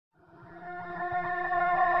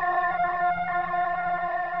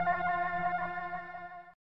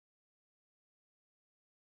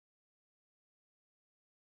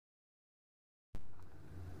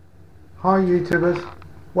Hi YouTubers,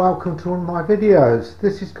 welcome to one of my videos.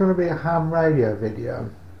 This is going to be a ham radio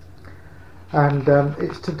video, and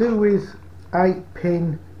it's to do with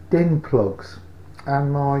 8-pin DIN plugs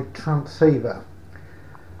and my transceiver.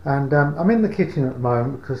 And I'm in the kitchen at the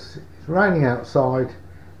moment because it's raining outside.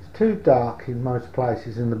 It's too dark in most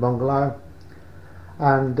places in the bungalow,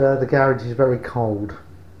 and the garage is very cold.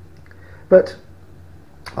 But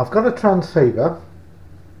I've got a transceiver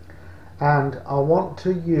and I want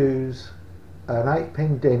to use an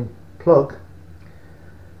 8-pin DIN plug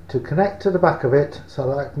to connect to the back of it so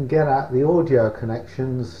that I can get out the audio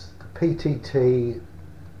connections, the PTT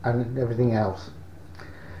and everything else.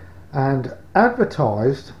 And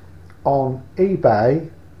advertised on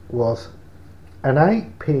eBay was an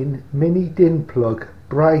 8-pin mini DIN plug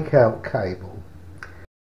breakout cable.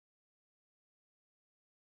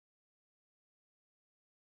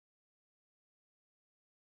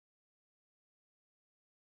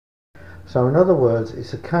 So in other words,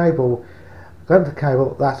 it's a cable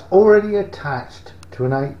that's already attached to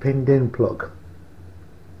an 8-pin DIN plug,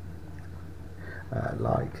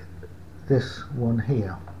 like this one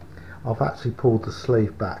here. I've actually pulled the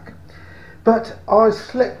sleeve back, but I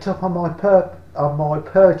slipped up on my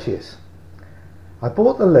purchase. I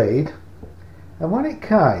bought the lead, and when it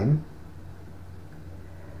came,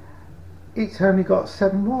 it's only got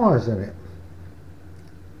 7 wires in it.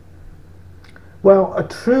 Well, a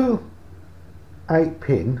true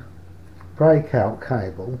 8-pin breakout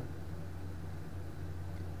cable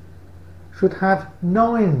should have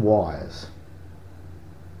 9 wires,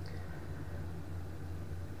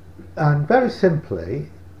 and very simply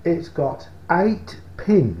it's got 8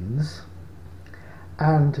 pins,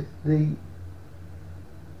 and the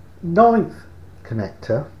 9th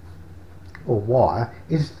connector or wire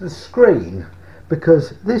is the screen,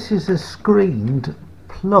 because this is a screened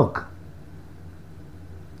plug.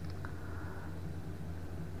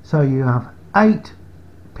 So you have 8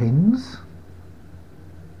 pins,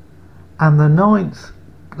 and the 9th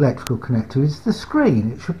electrical connector is the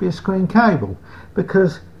screen. It should be a screen cable,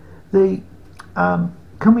 because the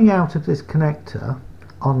coming out of this connector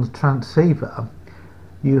on the transceiver,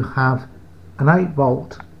 you have an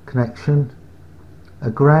 8-volt connection,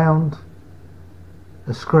 a ground,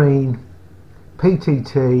 a screen,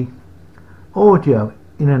 PTT, audio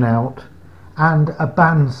in and out, and a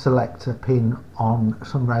band selector pin on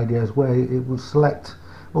some radios where it will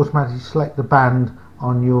automatically select the band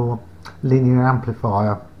on your linear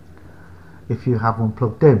amplifier if you have one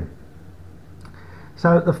plugged in.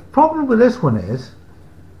 So the problem with this one is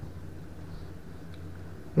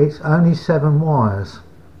it's only 7 wires,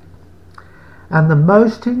 and the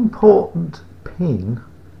most important pin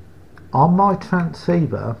on my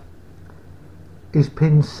transceiver is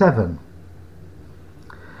pin 7.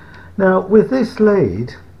 Now with this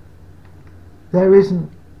lead, there isn't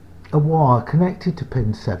a wire connected to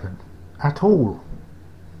pin 7 at all,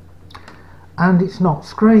 and it's not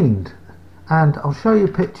screened, and I'll show you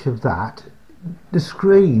a picture of that. The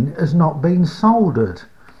screen has not been soldered,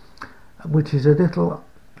 which is a little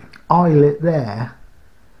eyelet there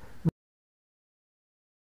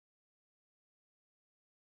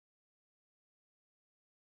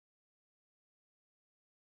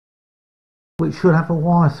which should have a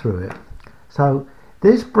wire through it. So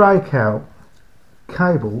this breakout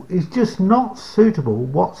cable is just not suitable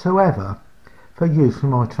whatsoever for use for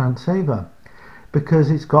my transceiver,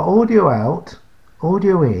 because it's got audio out,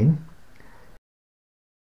 audio in,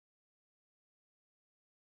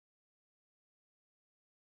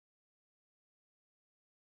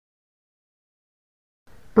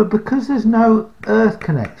 but because there's no earth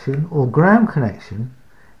connection or ground connection,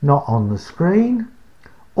 not on the screen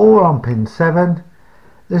or on pin 7,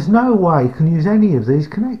 there's no way you can use any of these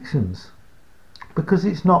connections, because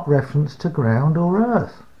it's not referenced to ground or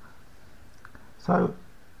earth. So,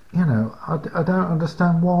 you know, I don't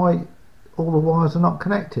understand why all the wires are not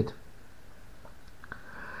connected,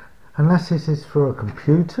 unless this is for a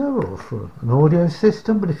computer or for an audio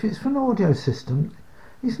system. But if it's for an audio system,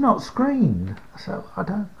 it's not screened, so I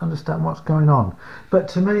don't understand what's going on. But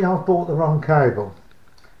to me, I've bought the wrong cable.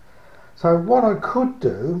 So what I could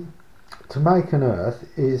do to make an earth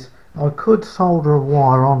is I could solder a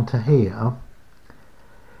wire onto here,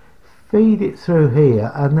 feed it through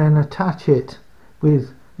here, and then attach it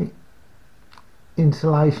with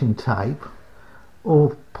insulation tape,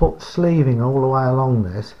 or put sleeving all the way along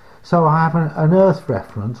this, so I have an earth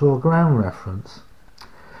reference or a ground reference.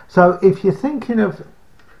 So if you're thinking of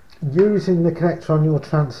using the connector on your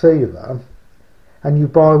transceiver and you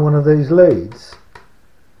buy one of these leads,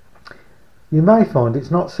 you may find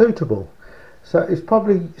it's not suitable. So it's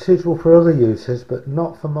probably suitable for other uses, but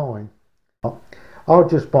not for mine. I'll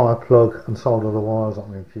just buy a plug and solder the wires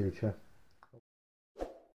on in future.